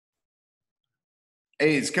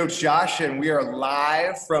Hey, it's Coach Josh, and we are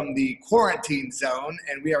live from the quarantine zone,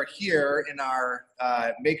 and we are here in our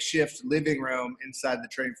makeshift living room inside the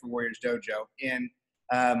Training for Warriors dojo. And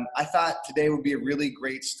I thought today would be a really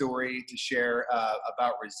great story to share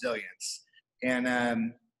about resilience. And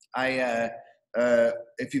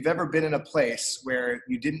if you've ever been in a place where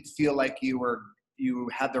you didn't feel like you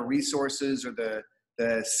had the resources or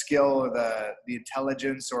the skill or the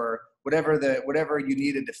intelligence or whatever you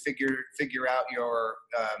needed to figure out your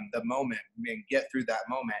the moment and get through that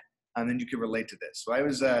moment, and then you can relate to this. So I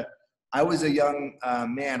was a young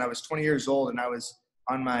man. I was 20 years old, and I was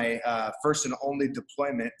on my first and only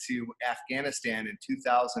deployment to Afghanistan in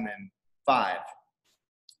 2005.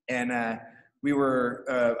 And I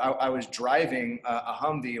was driving a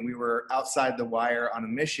Humvee, and we were outside the wire on a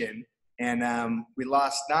mission, and we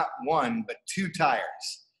lost not one but two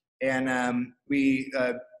tires. And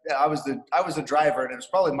I was the driver, and it was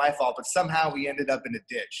probably my fault, but somehow we ended up in a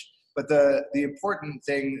ditch. But the important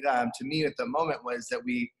thing to me at the moment was that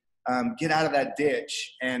we get out of that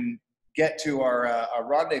ditch and get to our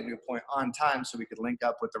rendezvous point on time so we could link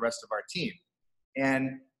up with the rest of our team.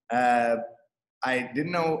 And I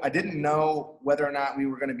didn't know whether or not we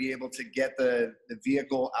were going to be able to get the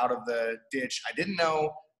vehicle out of the ditch. I didn't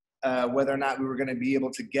know whether or not we were going to be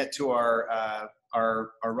able to get to our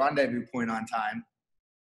rendezvous point on time.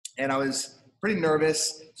 And I was pretty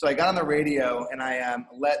nervous, so I got on the radio and I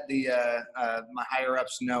let my higher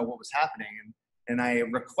ups know what was happening, and I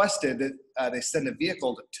requested that they send a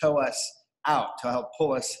vehicle to tow us out, to help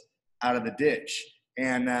pull us out of the ditch.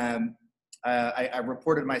 And I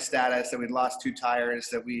reported my status, that we'd lost two tires,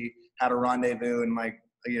 that we had a rendezvous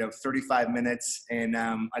in 35 minutes, and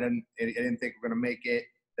I didn't think we were going to make it,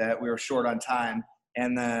 that we were short on time.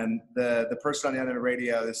 And then the person on the end of the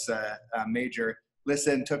radio, this major,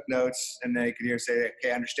 listened, took notes, and they could hear say,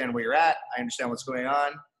 "Okay, I understand where you're at. I understand what's going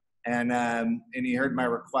on." And he heard my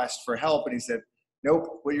request for help, and he said,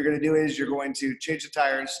 "Nope, what you're going to do is you're going to change the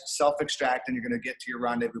tires, self-extract, and you're going to get to your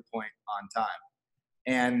rendezvous point on time."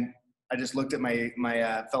 And I just looked at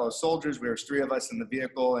my fellow soldiers. There was three of us in the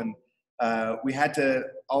vehicle, and we had to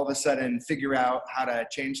all of a sudden figure out how to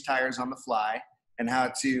change tires on the fly and how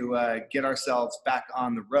to get ourselves back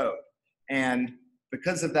on the road. And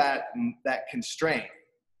because of that constraint,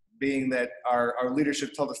 being that our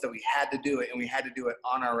leadership told us that we had to do it, and we had to do it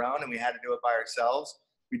on our own, and we had to do it by ourselves,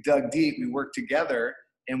 we dug deep, we worked together,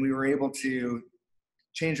 and we were able to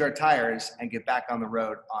change our tires and get back on the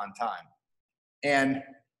road on time. And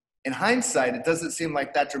in hindsight, it doesn't seem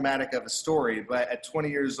like that dramatic of a story, but at 20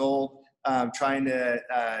 years old, trying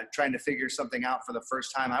to figure something out for the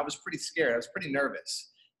first time, I was pretty scared. I was pretty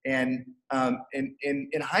nervous. And in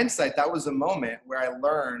hindsight, that was a moment where I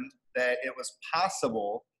learned that it was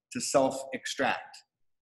possible to self-extract.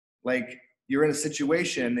 Like, you're in a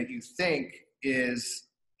situation that you think is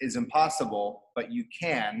impossible, but you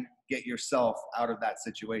can get yourself out of that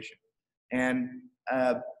situation. And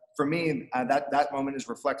for me, that moment is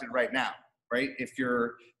reflected right now, right? If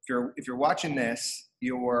you're watching this,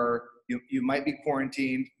 you might be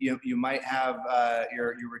quarantined. You might have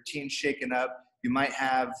your routine shaken up. You might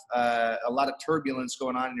have a lot of turbulence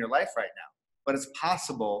going on in your life right now, but it's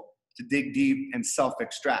possible to dig deep and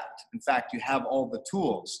self-extract. In fact, you have all the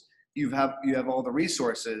tools, you have all the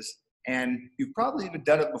resources, and you've probably even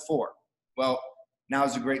done it before. Well, now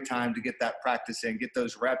is a great time to get that practice in, get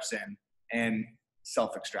those reps in, and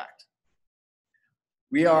self-extract.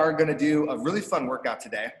 We are going to do a really fun workout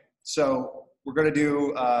today. So we're going to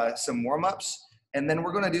do some warm-ups, and then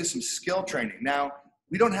we're going to do some skill training. Now,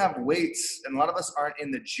 we don't have weights, and a lot of us aren't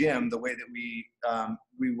in the gym the way that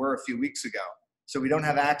we were a few weeks ago. So we don't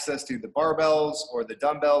have access to the barbells or the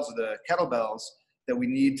dumbbells or the kettlebells that we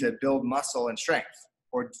need to build muscle and strength,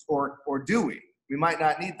 or do we? We might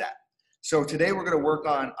not need that. So today we're going to work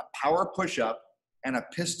on a power push-up and a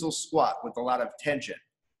pistol squat with a lot of tension.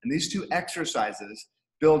 And these two exercises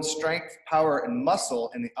build strength, power, and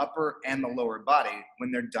muscle in the upper and the lower body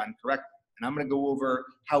when they're done correctly. And I'm going to go over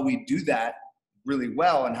how we do that really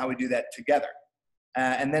well and how we do that together.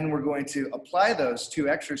 And then we're going to apply those two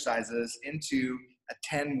exercises into a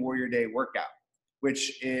 10 Warrior Day workout,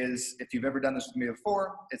 which is, if you've ever done this with me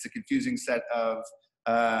before, it's a confusing set of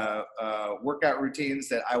workout routines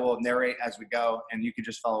that I will narrate as we go, and you can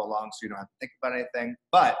just follow along so you don't have to think about anything,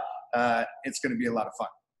 but it's going to be a lot of fun.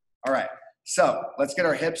 All right, so let's get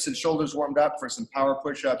our hips and shoulders warmed up for some power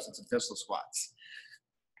push-ups and some pistol squats.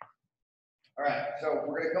 All right, so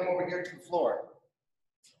we're going to come over here to the floor.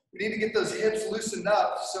 We need to get those hips loosened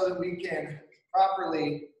up so that we can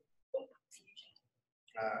properly,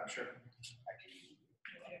 sure.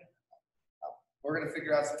 We're going to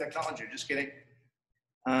figure out some technology, just kidding.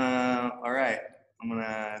 All right, I'm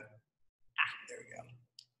gonna, there we go.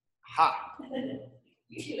 Ha.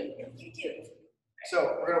 So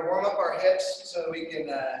we're gonna warm up our hips so that we can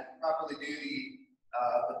properly do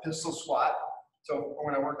the pistol squat. So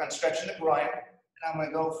we're gonna work on stretching the groin, and I'm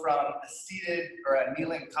gonna go from a seated or a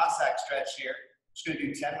kneeling Cossack stretch here. I'm just gonna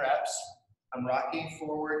do 10 reps. I'm rocking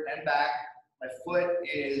forward and back. My foot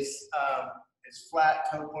is flat,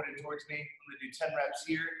 toe pointed towards me. I'm gonna do 10 reps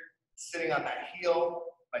here, sitting on that heel,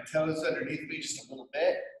 my toes underneath me just a little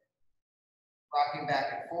bit, rocking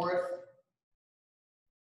back and forth.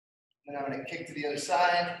 Then I'm gonna kick to the other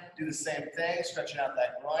side, do the same thing, stretching out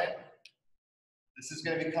that groin. This is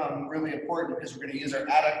gonna become really important because we're gonna use our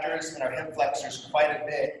adductors and our hip flexors quite a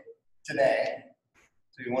bit today.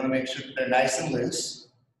 So you wanna make sure that they're nice and loose.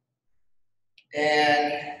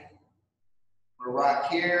 And we'll rock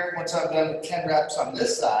here. Once I'm done with 10 reps on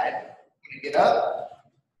this side, I'm gonna get up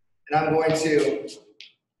and I'm going to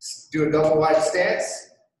do a double wide stance.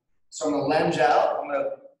 So I'm gonna lunge out. I'm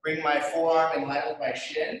gonna bring my forearm in line with my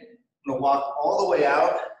shin. I'm gonna walk all the way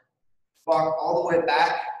out, walk all the way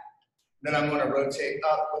back. Then I'm gonna rotate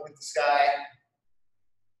up, look at the sky.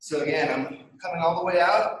 So again, I'm coming all the way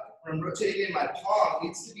out. When I'm rotating in, my palm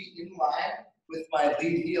needs to be in line with my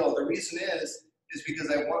lead heel. The reason is because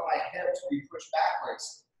I want my hip to be pushed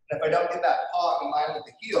backwards. And if I don't get that palm in line with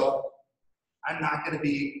the heel, I'm not gonna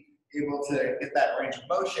be able to get that range of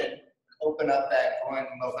motion, open up that groin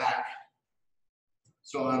and low back.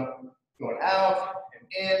 So I'm going out and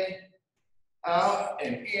in, out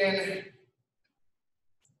and in.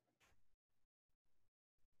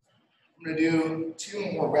 I'm gonna do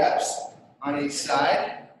 2 more reps on each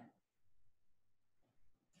side.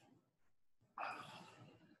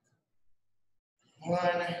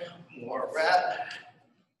 One more rep.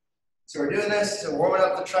 So we're doing this, so warming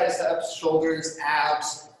up the triceps, shoulders,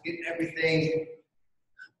 abs, getting everything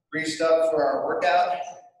greased up for our workout.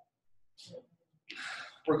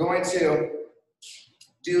 We're going to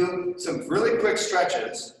do some really quick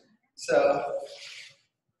stretches. So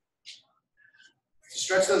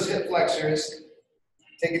stretch those hip flexors.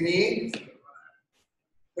 Take a knee.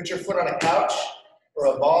 Put your foot on a couch or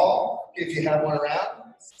a ball if you have one around.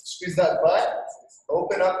 Squeeze that butt.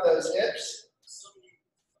 Open up those hips.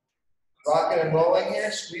 Rocking and rolling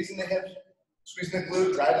here. Squeezing the hip, squeezing the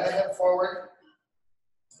glute, driving the hip forward.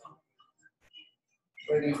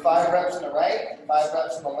 We're going to do 5 reps on the right, 5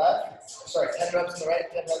 reps on the left. Sorry, 10 reps on the right,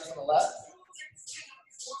 10 reps on the left.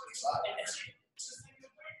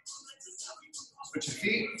 Switch your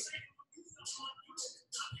feet.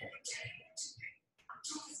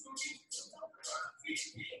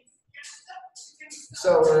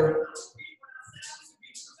 So we're,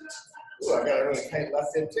 ooh, I got a really tight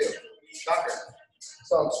left hip too. Shocker.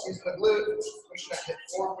 So I'm squeezing the glute, pushing that hip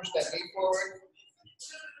forward, push that knee forward,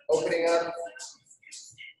 opening up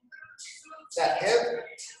that hip.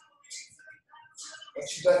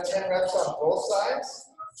 Once you've done 10 reps on both sides,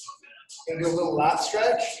 I'm gonna do a little lat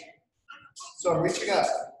stretch. So I'm reaching up.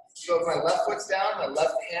 So if my left foot's down, my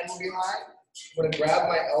left hand will be high. I'm gonna grab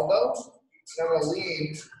my elbow, and I'm gonna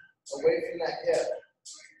lean away from that hip.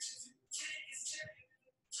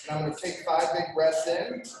 And I'm gonna take 5 big breaths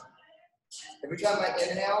in. Every time I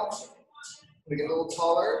inhale, I'm gonna get a little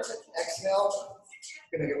taller. Exhale,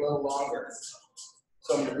 I'm gonna get a little longer.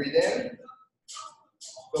 So I'm gonna breathe in,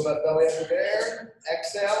 build that belly up there.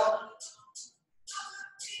 Exhale,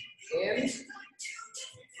 in,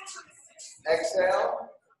 exhale.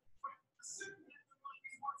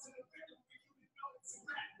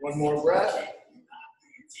 One more breath. And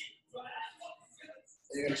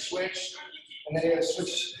you're gonna switch, and then you're gonna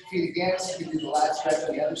switch feet again so you can do the lat stretch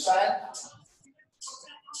on the other side.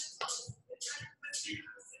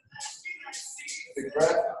 Big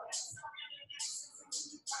breath.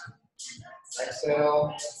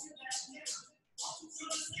 Exhale.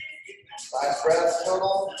 5 breaths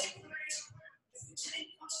total.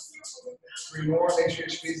 3 more. Make sure you're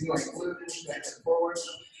squeezing like glute, push that hip forward.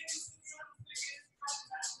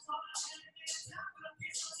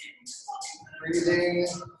 Breathing.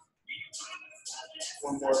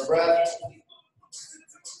 1 more breath.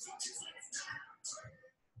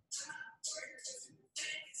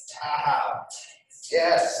 Ah,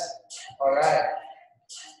 yes. All right.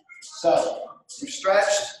 So we've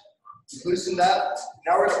stretched, we've loosened up.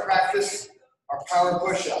 Now we're going to practice our power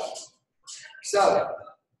push-up. So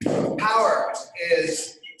power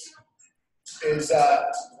is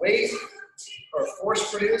weight or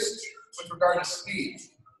force produced with regard to speed.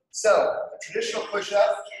 So a traditional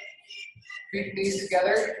push-up, feet knees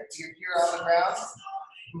together, you're here on the ground.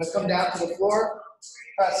 I'm going to come down to the floor,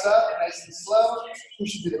 press up, nice and slow,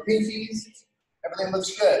 push into the pinkies, Everything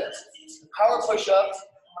looks good. The power push-up,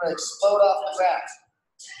 I'm gonna explode off the ground.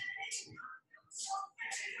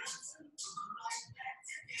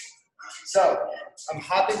 So, I'm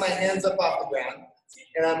hopping my hands up off the ground,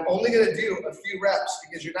 and I'm only gonna do a few reps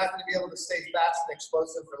because you're not gonna be able to stay fast and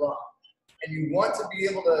explosive for long. And you want to be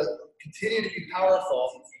able to continue to be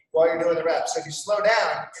powerful while you're doing the reps. So if you slow down,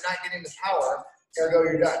 you're not getting the power, ergo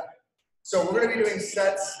you're done. So we're gonna be doing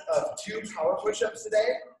sets of 2 power push-ups today.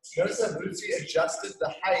 Notice how Bootsy adjusted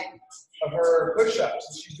the height of her push-ups.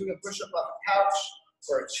 So she's doing a push-up off a couch,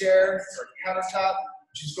 or a chair, or a countertop.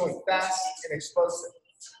 She's going fast and explosive.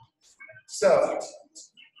 So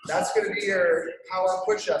that's gonna be your power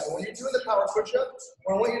push-up. And when you're doing the power push-up,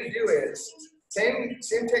 what I want you to do is, same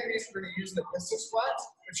technique we're gonna use in the pistol squat,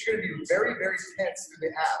 but you're gonna be very, very tense through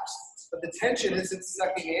the abs. But the tension isn't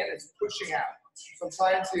sucking in, it's pushing out. So I'm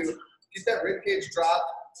trying to get that rib cage drop,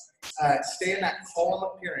 stay in that column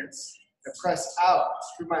appearance, and press out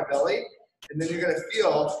through my belly. And then you're gonna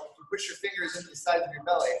feel, if you push your fingers into the sides of your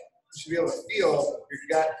belly, you should be able to feel your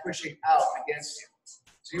gut pushing out against you.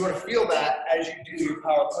 So you wanna feel that as you do your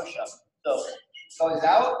power push-up. So, belly's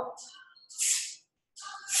out.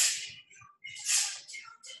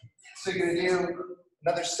 So you're gonna do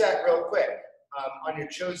another set real quick on your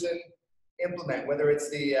chosen implement, whether it's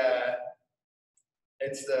the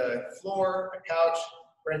floor, a couch,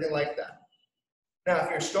 or anything like that. Now, if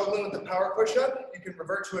you're struggling with the power push-up, you can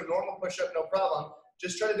revert to a normal push-up, no problem.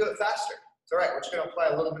 Just try to do it faster. It's all right, we're just gonna apply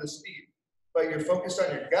a little bit of speed. But you're focused on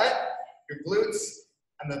your gut, your glutes,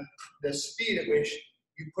 and the speed at which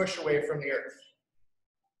you push away from the earth.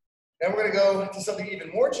 Then we're gonna go to something even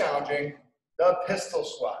more challenging, the pistol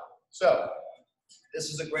squat. So,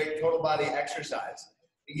 this is a great total body exercise.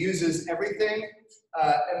 It uses everything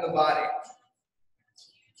in the body.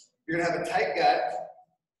 You're gonna have a tight gut.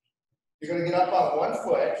 You're gonna get up on one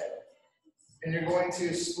foot, and you're going to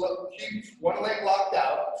keep one leg locked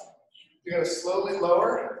out. You're gonna slowly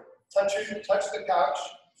lower, touch the couch,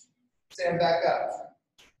 stand back up.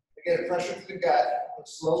 Again, pressure through the gut,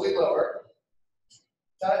 slowly lower,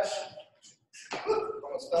 touch,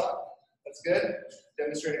 almost fell. That's good.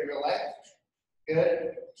 Demonstrating real life.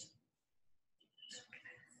 Good.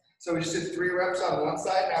 So we just did 3 reps on one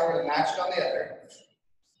side, now we're gonna match it on the other.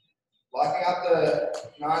 Locking out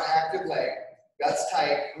the non-active leg, guts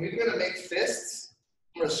tight. I'm even gonna make fists.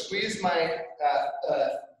 I'm gonna squeeze my,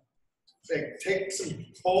 take some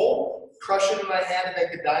pull, crush it in my hand and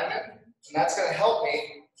make a diamond, and that's gonna help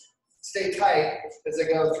me stay tight as I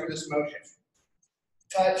go through this motion.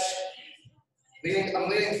 Touch. I'm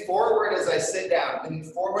leaning forward as I sit down.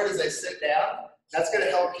 Leaning forward as I sit down. That's going to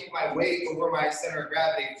help keep my weight over my center of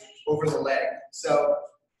gravity over the leg. So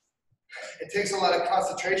it takes a lot of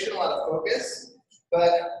concentration, a lot of focus,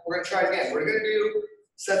 but we're going to try it again. We're going to do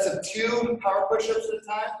sets of 2 power push-ups at a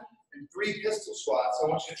time and 3 pistol squats. So I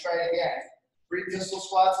want you to try it again. 3 pistol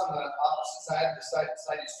squats on the opposite side, the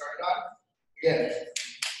side you started on. Again,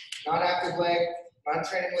 non-active leg,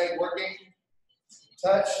 non-training leg working.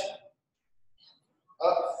 Touch.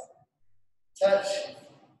 Up, touch,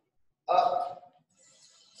 up,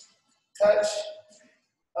 touch,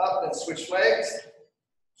 up, then switch legs.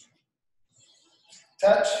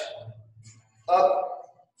 Touch, up,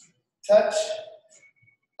 touch,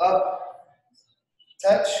 up,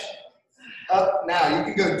 touch, up. Now, you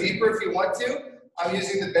can go deeper if you want to. I'm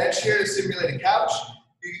using the bench here to simulate a couch.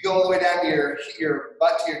 You can go all the way down to your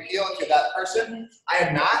butt to your heel if you're that person. I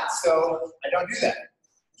am not, so I don't do that.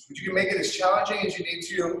 But you can make it as challenging as you need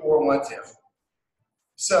to or want to.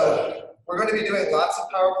 So we're going to be doing lots of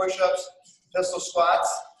power push-ups, pistol squats.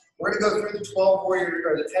 We're going to go through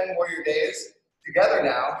the 10 warrior days together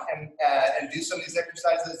now and do some of these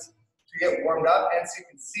exercises to get warmed up and so you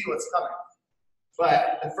can see what's coming.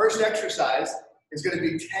 But the first exercise is going to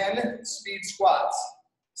be 10 speed squats.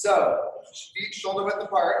 So feet shoulder width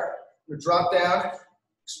apart. We're drop down,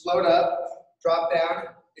 explode up, drop down,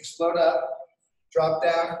 explode up, drop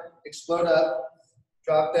down, explode up,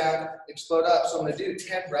 drop down, explode up. So I'm going to do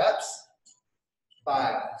 10 reps.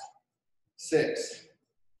 5, 6,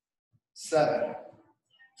 7,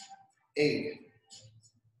 8,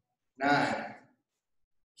 9,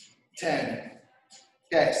 10.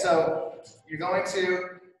 Okay, so you're going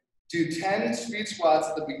to do 10 speed squats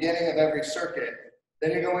at the beginning of every circuit.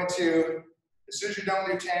 Then you're going to, as soon as you're done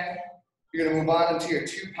with your 10, you're going to move on into your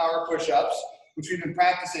 2 power push-ups, which we've been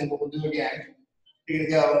practicing, but we'll do again. You're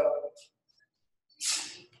going to go,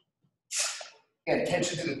 again,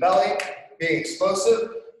 tension to the belly, being explosive.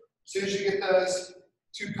 As soon as you get those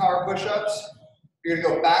 2 power push-ups, you're going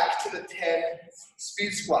to go back to the 10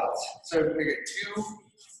 speed squats. So you're going to get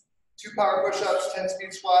 2 power push-ups, 10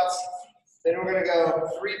 speed squats, Then we're gonna go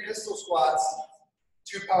 3 pistol squats,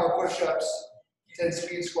 2 power push-ups, 10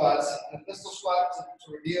 speed squats. And a pistol squat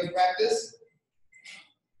to review and practice.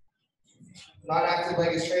 Non-active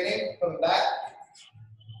leg is training, coming back.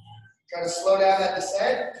 Try to slow down that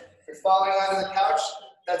descent. If you're falling onto the couch,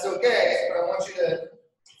 that's okay, but I want you to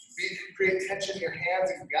create tension in your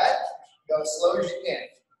hands and gut. Go as slow as you can.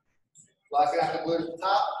 Locking out the glute at the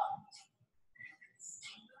top.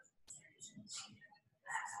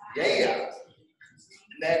 Yeah.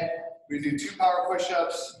 And then we do 2 power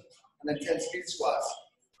push-ups and then 10 speed squats.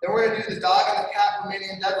 Then we're gonna do the dog and the cat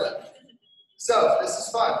Romanian deadlift. So this is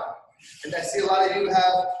fun. And I see a lot of you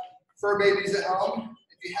have fur babies at home.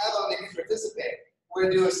 If you have them, they can participate. We're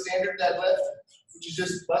gonna do a standard deadlift, which is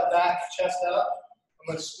just butt back, chest up. I'm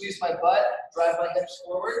gonna squeeze my butt, drive my hips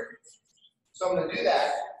forward. So I'm gonna do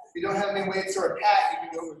that. If you don't have any weights or a cat, you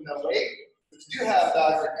can do it with no weight. If you do have a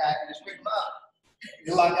dog or a cat, you just pick them up.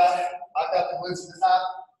 You lock out the glutes at the top.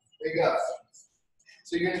 There you go.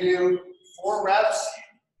 So you're gonna do 4 reps.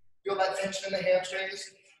 Feel that tension in the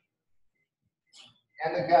hamstrings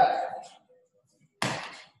and the gut.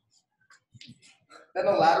 Then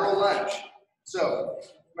the lateral lunge. So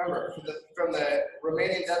remember, from the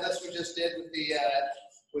Romanian deadlifts we just did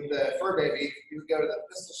with the fur baby, you would go to the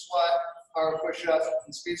pistol squat, power push-up,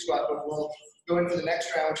 and speed squat, but we'll go into the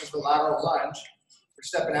next round, which is the lateral lunge. We're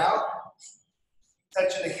stepping out,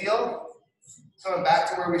 touching the heel, coming back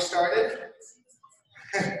to where we started.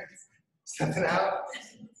 Stepping out,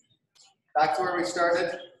 back to where we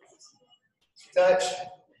started. Touch,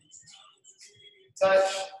 touch,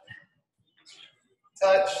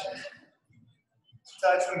 touch,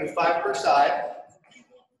 touch. We're gonna do 5 per side.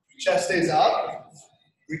 Chest stays up.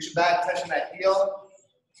 Reach back, touching that heel.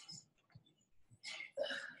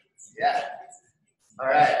 Yeah. All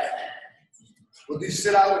right. We'll do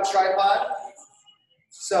sit out with tripod.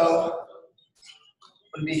 So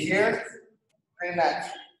I'm gonna be here, creating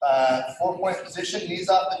that 4-point position, knees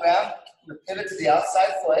off the ground. I'm gonna pivot to the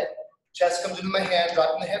outside foot. Chest comes into my hand,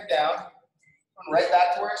 dropping the hip down. Going right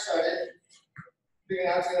back to where I started. Moving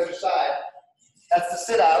out to the other side. That's the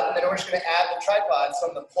sit out, and then we're just gonna add the tripod. So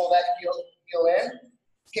I'm gonna pull that heel in,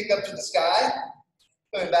 kick up to the sky,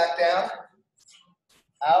 going back down,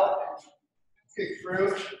 out, kick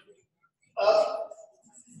through, up.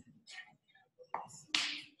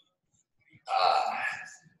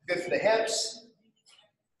 Good for the hips.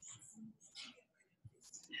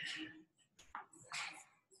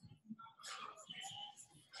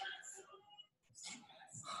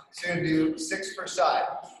 So you're gonna do 6 per side.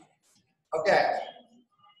 Okay.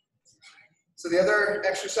 So the other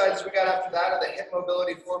exercises we got after that are the hip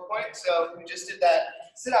mobility 4-point. So we just did that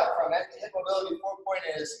sit out from it. The hip mobility 4-point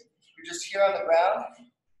is you're just here on the ground,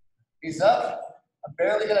 knees up. I'm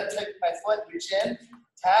barely gonna take my foot, reach in,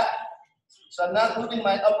 tap. So I'm not moving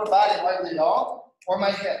my upper body hardly at all, or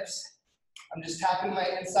my hips. I'm just tapping my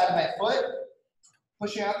inside of my foot,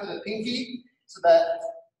 pushing out to the pinky so that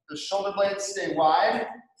the shoulder blades stay wide.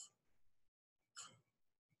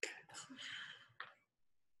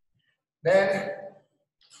 Then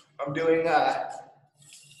I'm doing the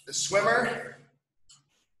swimmer.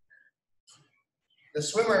 The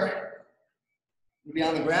swimmer will be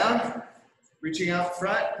on the ground, reaching out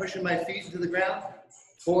front, pushing my feet into the ground,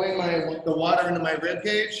 pulling the water into my rib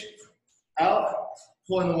cage, out,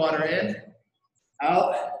 pulling the water in,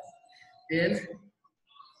 out, in.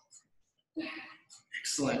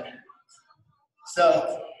 Excellent.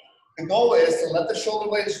 So the goal is to let the shoulder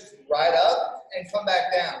blades ride up and come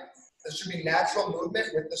back down. This should be natural movement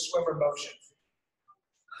with the swimmer motion.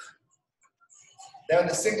 Then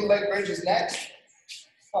the single leg bridge is next.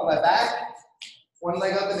 On my back, one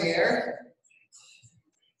leg up in the air,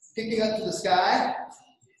 kicking up to the sky.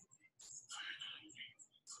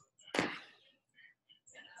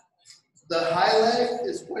 The high leg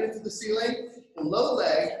is pointed to the ceiling. The low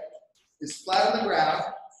leg is flat on the ground.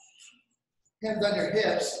 Hands on your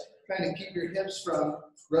hips, trying to keep your hips from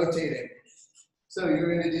rotating. So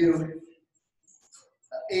you're going to do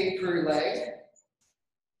 8 per leg.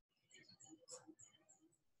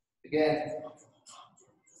 Again,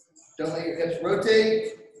 don't let your hips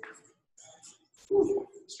rotate. Ooh,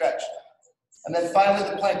 stretch. And then finally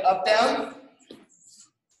the plank up, down.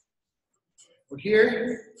 We're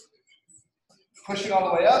here, pushing all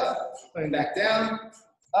the way up, putting back down,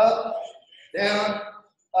 up, down,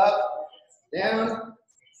 up, down.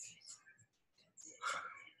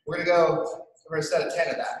 We're going to go for a set of 10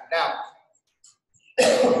 of that. Now,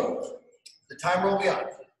 the timer will be on.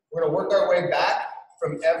 We're going to work our way back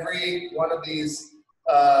from every one of these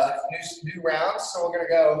new rounds. So we're going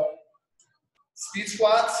to go speed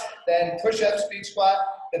squats, then push-up, speed squat,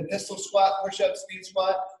 then pistol squat, push-up, speed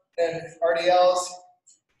squat, then RDLs,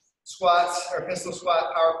 squats, or pistol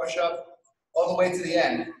squat, power push-up, all the way to the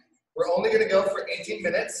end. We're only going to go for 18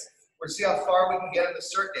 minutes. We'll see how far we can get on the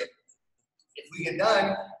circuit. If we get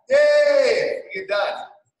done, yay, we get done.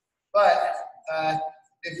 But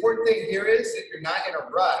the important thing here is that you're not in a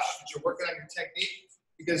rush, that you're working on your technique,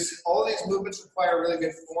 because all of these movements require really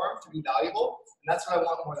good form to be valuable, and that's what I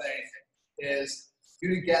want more than anything, is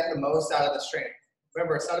you to get the most out of this training.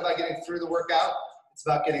 Remember, it's not about getting through the workout, it's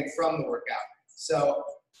about getting from the workout. So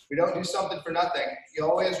we don't do something for nothing. You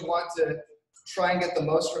always want to try and get the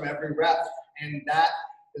most from every rep, and that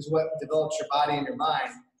is what develops your body and your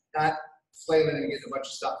mind, not flailing and getting a bunch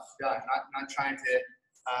of stuff done, not trying to get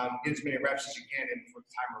as many reps as you can in before the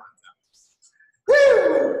timer runs out.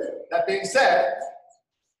 Woo! That being said,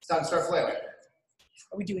 it's time to start flailing.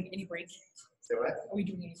 Are we doing any break? Say what? Are we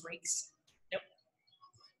doing any breaks? Nope.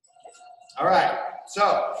 All right,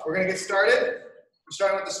 so we're gonna get started. We're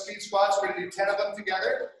starting with the speed squats. We're gonna do 10 of them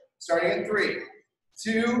together, starting in 3,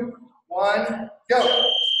 2, 1,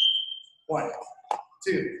 go. 1,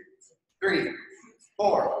 2, 3,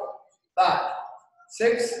 4, 5,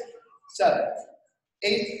 6, 7,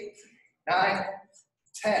 8, 9,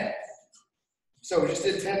 10. So we just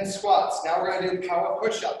did 10 squats. Now we're going to do power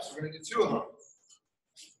push-ups. We're going to do 2 of them.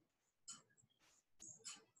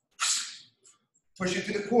 Push you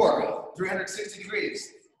through the core, 360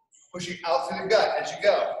 degrees. Push you out through the gut as you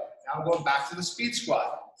go. Now I'm going back to the speed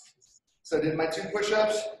squat. So I did my 2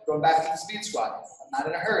 push-ups, going back to the speed squat. I'm not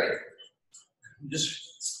in a hurry. I'm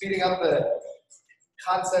just speeding up the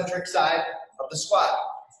concentric side of the squat.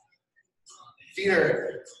 Feet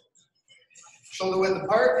are shoulder width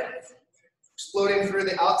apart, exploding through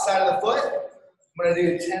the outside of the foot. I'm going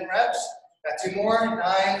to do 10 reps. Got 2 more,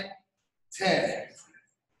 9, 10.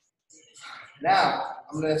 Now,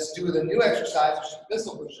 I'm going to do the new exercise, which is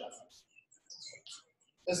pistol push-up.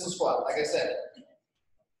 Pistol squat, like I said.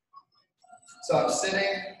 So I'm sitting,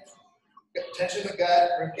 tension in the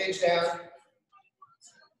gut, ribcage down.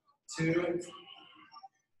 2,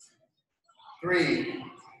 3.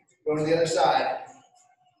 Going to the other side.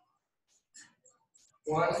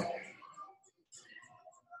 1,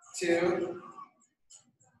 2,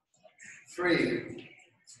 3.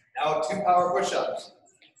 Now 2 power push-ups.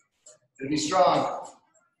 Gonna be strong.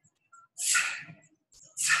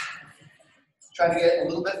 Try to get a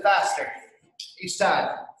little bit faster each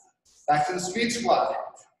time. Back to the speed squat.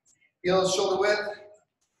 Heels shoulder width,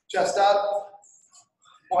 chest up.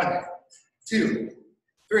 1, 2,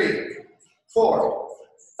 3, 4,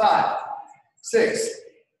 5, 6,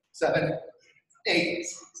 7, 8,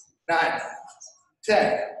 9,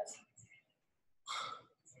 10.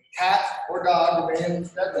 Cat or dog, Romanian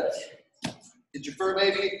Deadlift. Get your fur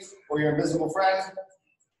baby or your invisible friend.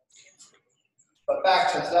 But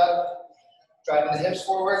back, chest up. Driving the hips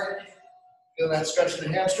forward. Feel that stretch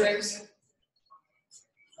in the hamstrings.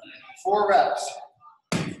 4 reps.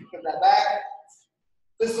 Put that back.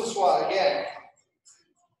 Pistol squat again.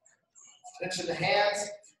 Tension the hands,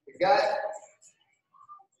 the gut.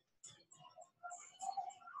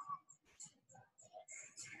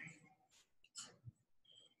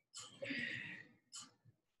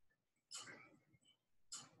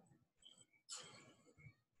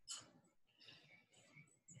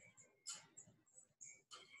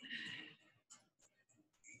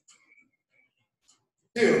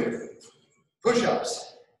 Two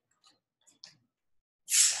push-ups.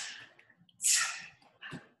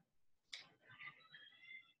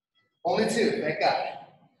 Only 2, thank God.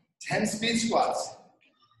 10 speed squats.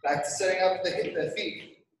 Back to setting up the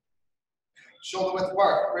feet. Shoulder width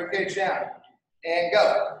apart, ribcage down. And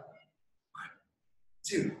go. 1,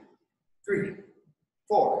 2, 3,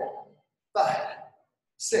 4, 5,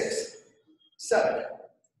 6, 7,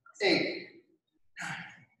 8, 9,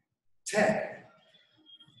 10.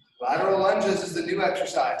 Lateral lunges is the new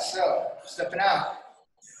exercise. So, stepping out.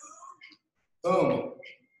 Boom.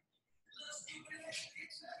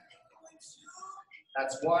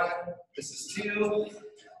 That's 1. This is 2.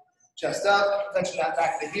 Chest up, touching that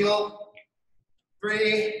back to the heel.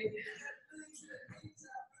 3.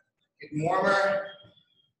 Getting warmer.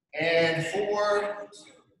 And 4.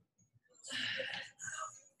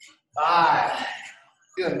 5.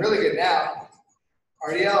 Feeling really good now.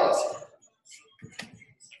 RDLs.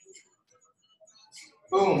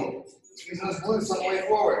 Boom. Squeezing those glutes on the way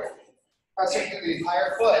forward. Pressing through the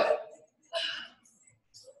entire foot.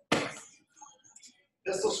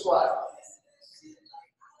 Pistol squat.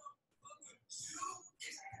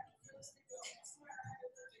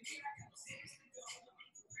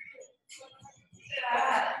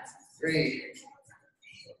 Three.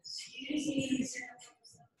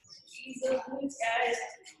 Squeeze those glutes, guys.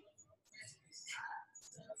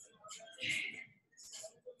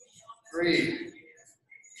 3,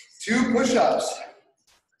 2 push-ups.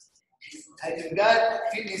 Tighten the gut,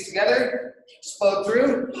 feet knees together, just flow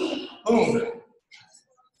through, boom. All right,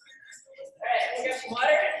 we got some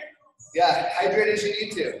water. Yeah, hydrate as you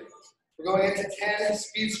need to. We're going into 10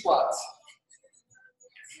 speed squats.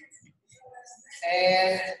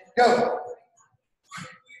 And go. 1,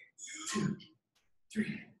 2,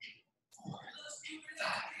 3, 4,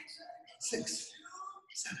 5, 6,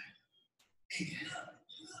 7, 8,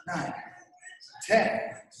 9, 10.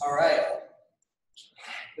 All right.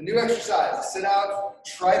 The new exercise, sit out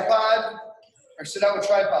tripod, or sit out with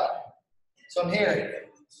tripod. So I'm here,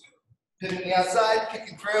 pivoting the outside,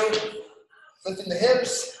 kicking through, lifting the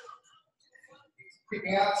hips,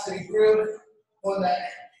 kicking out, sitting through, pulling that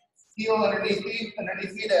heel underneath me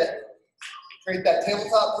to create that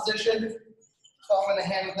tabletop position, following the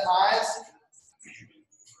hand with the eyes.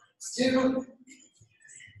 2,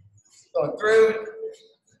 going through.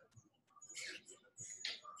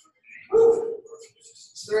 Woo.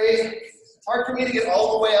 3, it's hard for me to get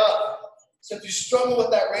all the way up. So if you struggle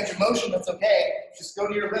with that range of motion, that's okay. Just go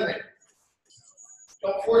to your limit.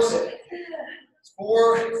 Don't force it.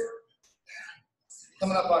 4,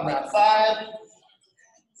 coming up on round 5.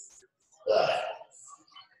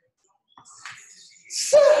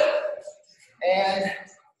 7, and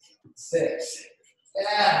 6.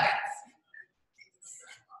 Yeah.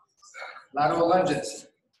 Lateral lunges.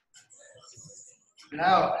 And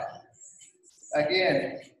out. Back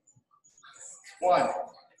in. 1.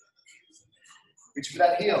 Reach for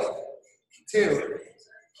that heel. 2.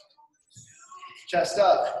 Chest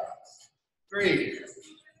up. 3.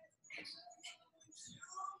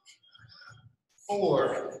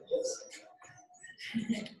 4.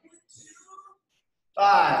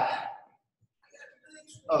 5.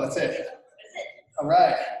 Oh, that's it. All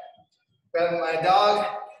right. Grab my dog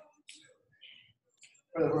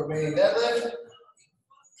for the Romanian deadlift.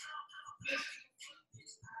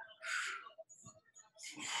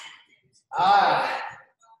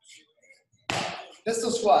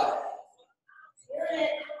 Pistol squat.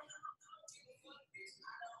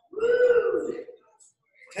 Woo.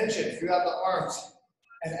 Tension throughout the arms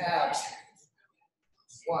and abs.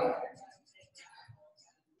 1,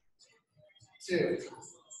 2,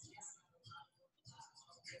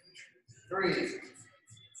 3.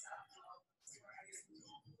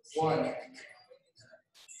 1,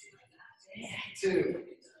 2,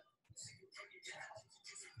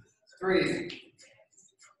 3.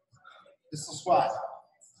 Pistol squat.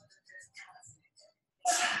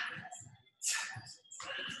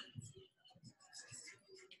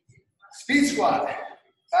 Speed squat.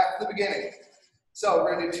 Back to the beginning. So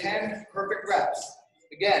we're going to do 10 perfect reps.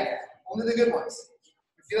 Again, only the good ones.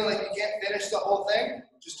 If you feel like you can't finish the whole thing,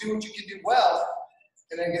 just do what you can do well,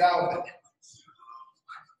 and then get out with it.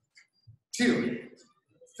 2,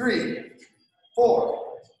 3,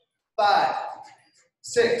 4, 5,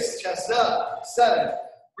 6, chest up, 7,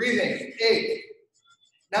 breathing, 8,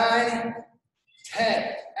 9,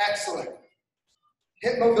 10, excellent.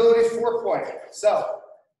 Hip mobility 4-point. So,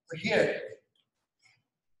 we're here.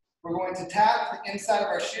 We're going to tap the inside of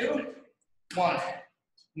our shoe. 1,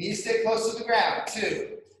 knees stay close to the ground.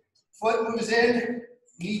 2, foot moves in,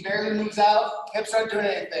 knee barely moves out, hips aren't doing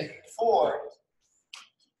anything. 4,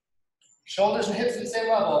 shoulders and hips at the same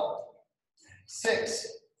level. 6,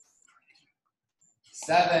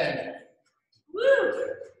 7. Woo!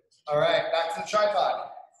 All right, back to the tripod.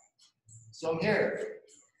 So I'm here.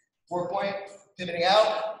 4-point, pivoting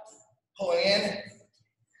out, pulling in,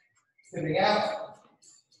 pivoting out,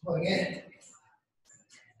 pulling in.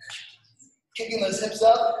 Kicking those hips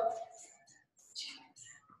up.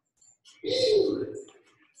 Woo!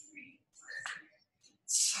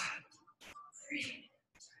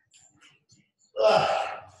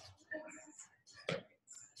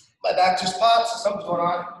 My back just popped, so something's going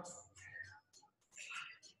on.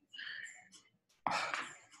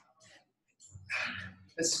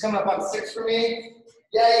 This is coming up on 6 for me.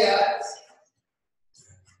 Yeah.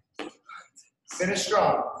 Finish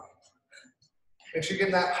strong. Make sure you're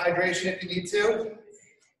getting that hydration if you need to.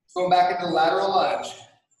 Going back into the lateral lunge.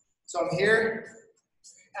 So I'm here,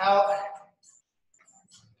 out.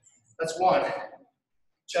 That's 1.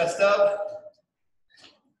 Chest up.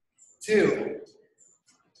 2,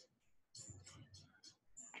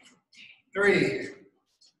 3,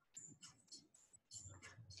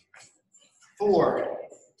 4,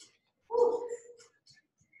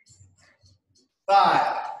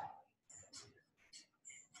 5,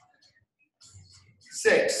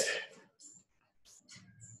 6,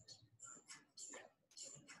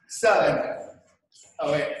 7.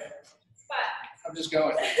 Oh wait, 5. I'm just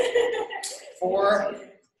going. 4,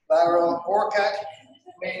 lateral, 4 cut,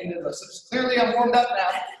 main deadlift. So just clearly I'm warmed up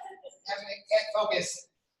now. Can't focus.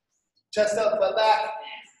 Chest up, butt back.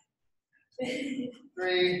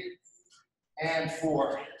 3 and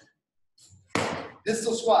 4.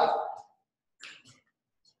 Pistol squat.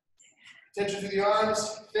 Tension through the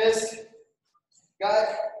arms, fist, gut.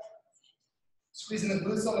 Squeezing the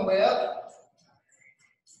glutes on the way up.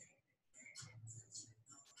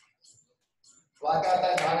 Block out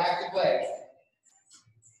that non-active leg.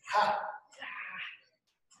 Ha.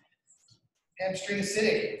 Hamstring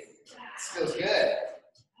sitting. This feels good.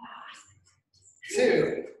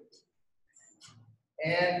 2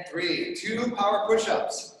 and 3. 2 power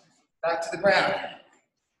push-ups. Back to the ground.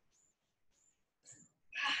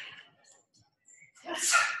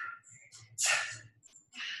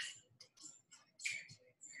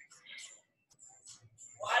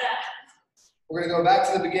 We're going to go back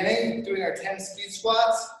to the beginning, doing our 10 speed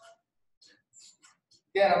squats.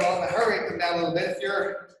 Again, I'm on the heart rate come down a little bit. If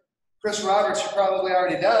you're Chris Roberts, you're probably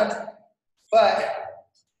already done, but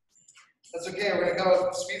that's okay. We're going to go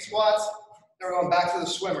with speed squats, then we're going back to the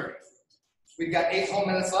swimmer. We've got 8 whole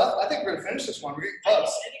minutes left. I think we're going to finish this one. We're getting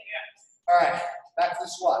close. All right, back to the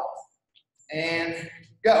squat. And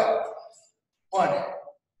go. 1,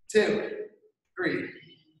 2, 3,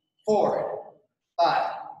 4,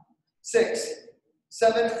 5, 6,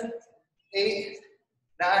 7, 8,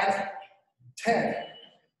 9, 10.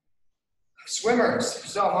 Swimmers.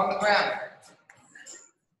 So I'm on the ground.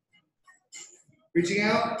 Reaching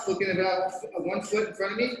out, looking about 1 foot in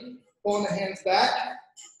front of me, pulling the hands back.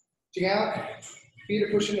 Reaching out, feet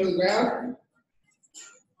are pushing to the ground.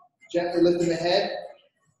 Gently lifting the head.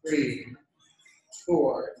 3,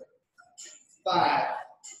 4, 5,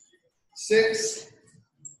 6,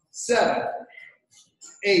 7,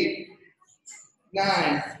 8,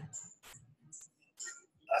 9.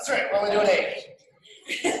 That's right, we're only doing 8.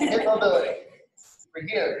 Hip mobility. We're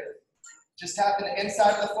here. Just tapping the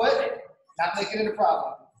inside of the foot, not making it a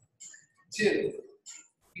problem. 2.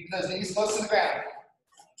 Keep those knees close to the ground.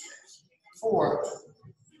 4,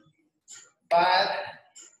 5,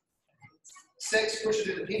 6, push it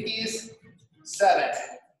to the pinkies. 7.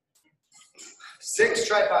 6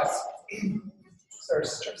 tripods. Sorry,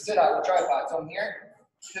 sit out with tripods on here.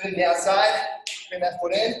 Pivoting the outside, bring that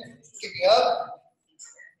foot in, kicking up.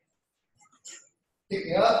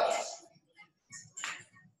 Kicking up.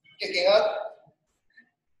 Kicking up.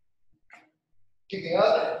 Kicking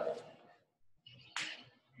up.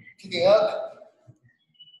 Kicking up.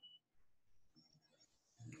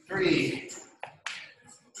 3.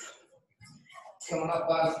 Coming up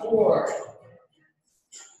by 4.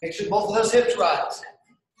 Make sure both of those hips rise.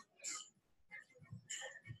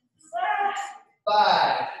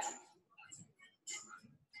 5.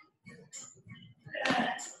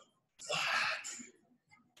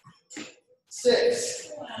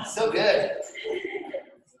 6. So good.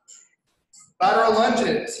 Lateral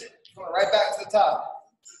lunges. Going right back to the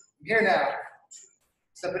top. I'm here now.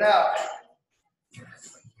 Step it out.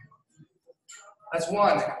 That's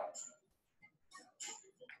 1.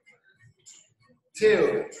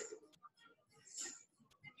 2.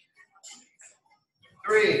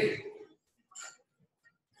 3.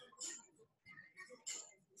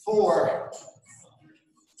 4.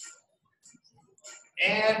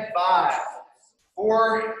 And 5.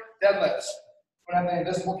 4 deadlifts. We're going to have the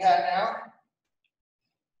invisible cat now.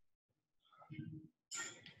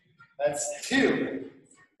 That's 2.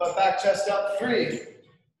 Butt back, chest up. 3,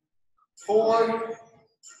 4,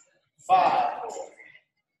 5.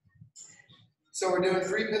 So we're doing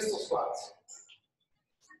 3 pistol squats.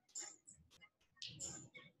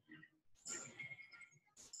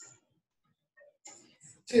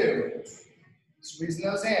 2. Squeezing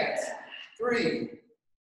those hands. 3.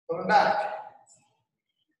 Coming back.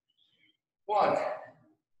 1,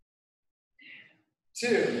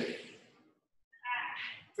 2,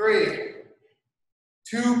 3.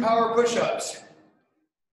 2 power push-ups.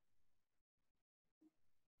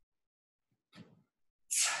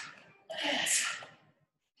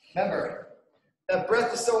 Remember, that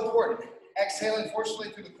breath is so important. Exhaling forcefully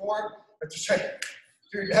through the core. That's right.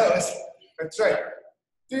 Through your nose. That's right.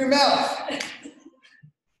 Through your mouth.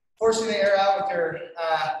 Forcing the air out with your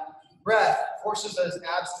breath forces those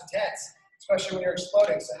abs to tense, especially when you're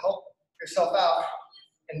exploding. So help yourself out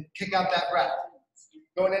and kick out that breath.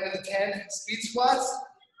 Going into the 10 speed squats,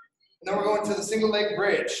 and then we're going to the single leg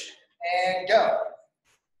bridge. And go.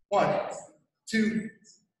 1, 2,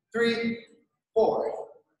 3, 4,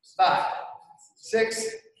 5, 6,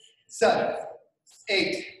 7,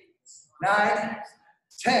 8, 9,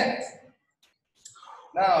 10.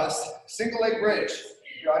 Now, single leg bridge.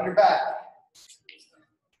 You're on your back.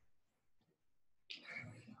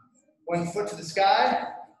 One foot to the sky.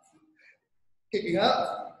 Kicking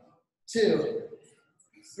up. 2,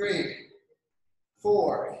 3,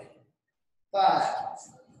 4, 5,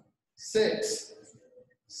 6,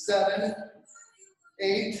 7,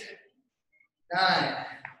 8, 9.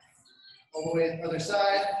 All the way to the other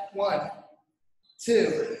side. 1,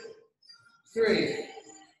 2, 3,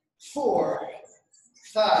 4,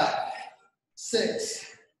 5,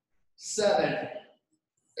 6, 7,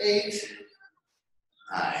 8,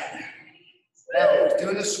 9. Now,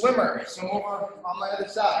 doing a swimmer. So over on my other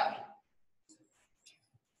side.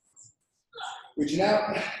 Reaching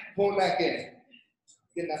out, pulling back in.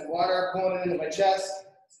 Getting that water, pulling it into my chest.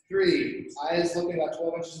 3, eyes looking about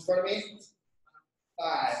 12 inches in front of me.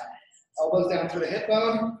 5, elbows down to the hip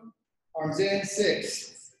bone. Arms in.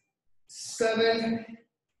 6, 7,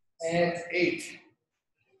 and 8.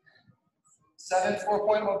 7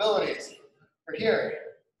 4-point mobilities. We're here.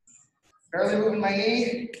 Barely moving my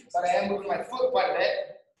knee, but I am moving my foot quite a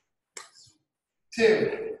bit.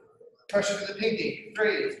 2, pressure to the pinky.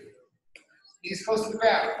 3, knees close to the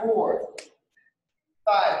ground. 4,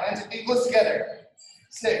 5, hands and feet close together.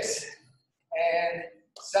 6, and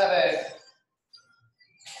 7.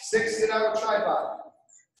 6, sit out with tripod.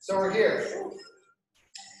 So we're here.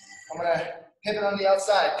 I'm gonna pivot on the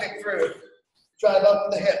outside, kick through, drive up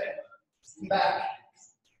with the hip, come back,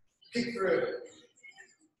 kick through,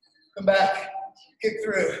 come back, kick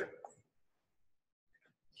through,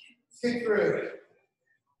 kick through,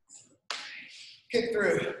 kick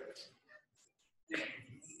through.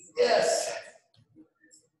 Yes.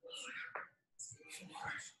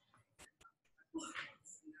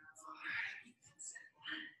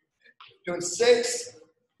 6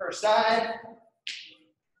 per side.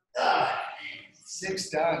 6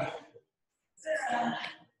 done.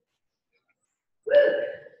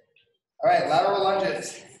 All right, lateral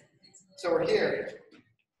lunges. So we're here.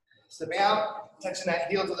 Stepping out, touching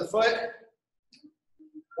that heel to the foot.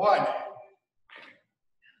 1,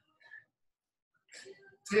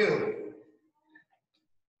 2,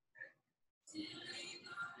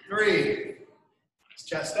 3.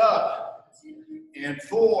 Chest up. And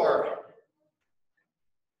 4.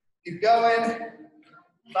 Keep going.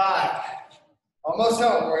 5. Almost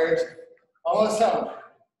home, warriors. Almost home.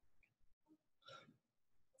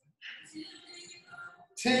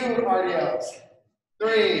 2 RDLs.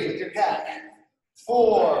 3 with your cat.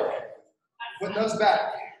 4. Put those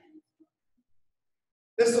back.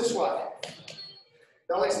 Pistol squat.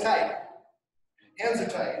 Belly's tight. Hands are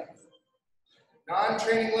tight.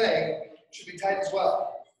 Non-training leg should be tight as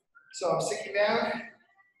well. So I'm sinking down.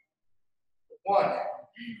 1,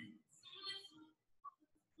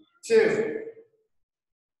 2,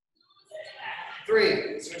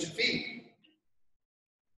 3. Switch your feet.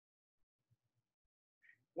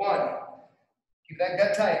 1. Keep that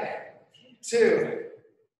gut tight. 2,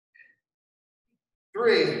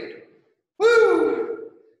 3.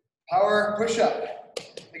 Woo! Power push up.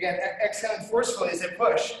 Again, exhaling forcefully as I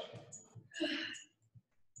push.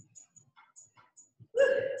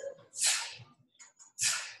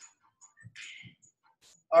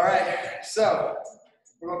 All right, so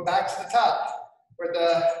we're going back to the top for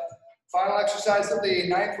the final exercise of the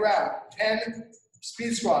 9th round. 10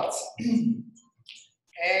 speed squats.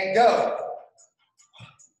 And go.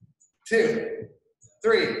 2,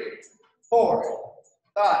 3, 4,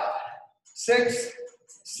 5, 6,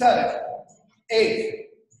 7, 8,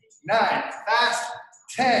 9. Fast.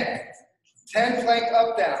 10. 10 plank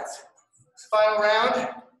up downs. Final round.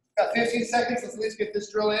 Got 15 seconds. Let's at least get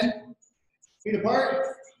this drill in. Feet apart.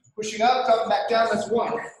 Pushing up, dropping back down. That's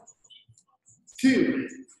 1. 2.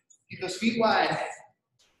 Keep those feet wide.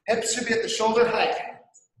 Hips should be at the shoulder height.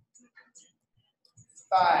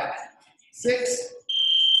 5, 6.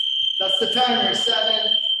 That's the timer. 7,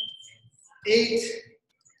 8,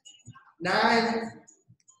 9,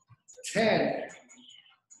 10.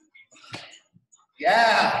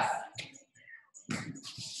 Yeah.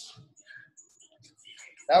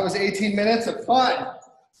 That was 18 minutes of fun.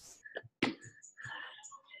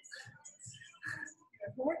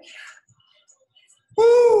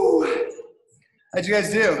 Woo! How'd you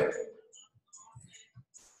guys do?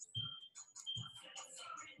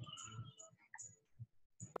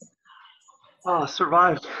 Oh,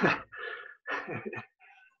 survived.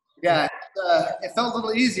 Yeah, it felt a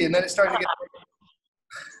little easy, and then it started to get.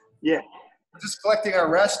 Yeah. We're just collecting our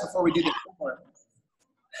rest before we do the homework.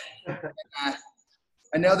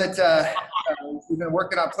 I know that we've been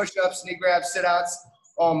working on push-ups, knee grabs, sit-outs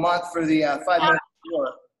all month for the 5 minutes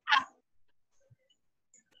before.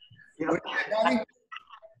 Yep. What do you think, Bobby?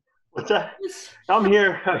 What's that? I'm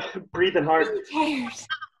here, breathing hard. Who cares?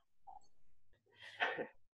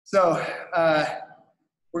 So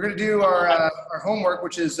we're going to do our homework,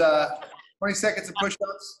 which is 20 seconds of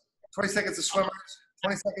push-ups, 20 seconds of swimmers,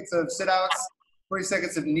 20 seconds of sit-outs, 20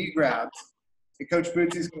 seconds of knee grabs. And Coach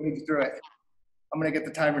Bootsy's going to lead you through it. I'm going to get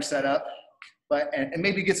the timer set up, and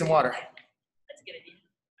maybe get some water. That's a good idea.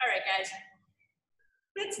 All right, guys.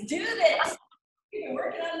 Let's do this. We've been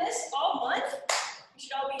working on this all month. We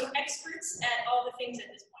should all be experts at all the things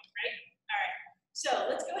at this point, right? All right. So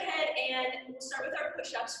let's go ahead and we'll start with our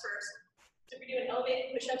push-ups first. So if you're doing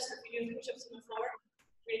elevated push-ups or if you're doing push-ups on the floor,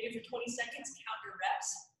 we're going to do for 20 seconds, count your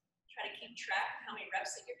reps. Try to keep track of how many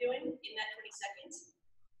reps that you're doing in that 20 seconds.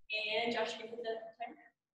 And Josh, you can put the timer.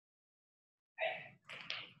 All right.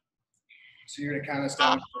 So you're going to count us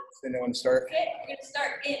down so they know when to start. Okay, we're going to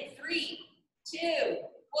start in 3, 2,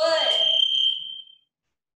 1.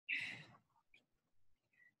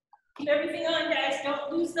 Keep everything on, guys.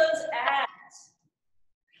 Don't lose those abs.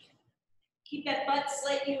 Keep that butt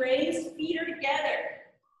slightly raised. Feet are together.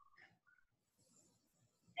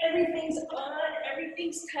 Everything's on.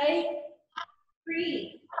 Everything's tight.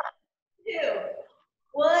 3, 2,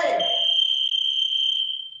 1.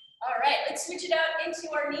 All right, let's switch it out into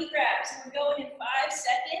our knee grabs. We're going in 5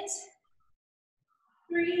 seconds.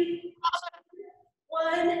 3, 2,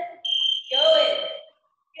 1. Going.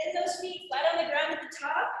 Get those feet flat on the ground at the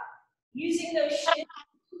top. Using those shins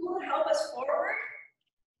to help us forward.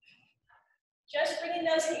 Just bringing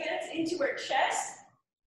those hands into our chest.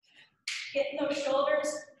 Getting those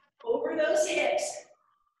shoulders over those hips.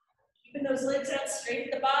 Keeping those legs out straight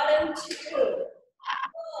at the bottom. 2,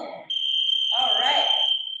 1. All right.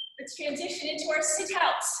 Let's transition into our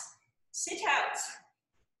sit-outs. Sit-outs.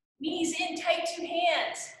 Knees in, tight 2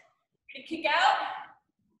 hands. We're gonna kick out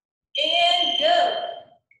and go.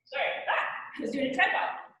 Sorry, I was doing a tripod.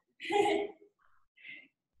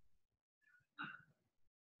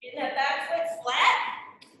 Getting that back foot flat.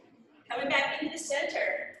 Coming back into the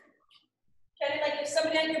center. Kind of like if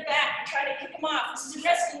somebody on your back, try to kick them off. This is a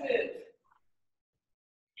wrestling move.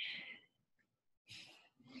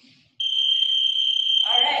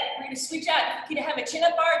 All right, we're going to switch out. If you have a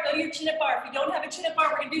chin-up bar, go to your chin-up bar. If you don't have a chin-up bar,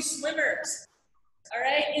 we're going to do swimmers. All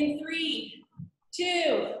right, in 3,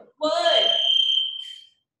 2, 1.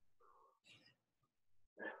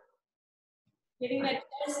 Getting that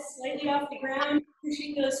chest slightly off the ground,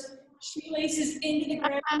 pushing those shoelaces into the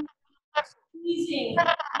ground, squeezing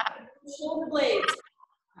the shoulder blades.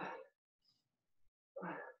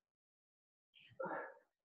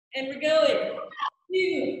 And we're going.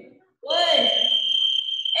 2, 1.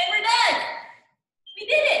 And we're done. We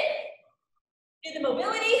did it. We did the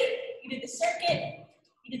mobility, we did the circuit,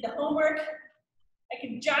 we did the homework.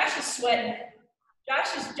 Josh is sweating.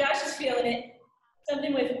 Josh is feeling it.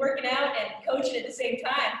 Something with working out and coaching at the same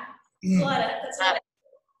time. That's a lot of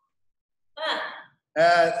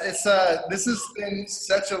This has been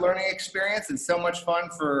such a learning experience and so much fun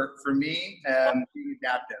for me being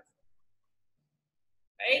adaptive.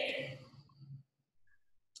 Right?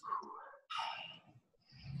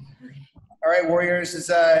 All right, Warriors.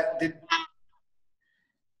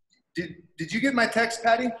 Did you get my text,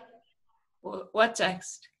 Patty? What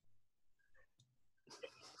text?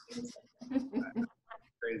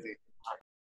 Crazy.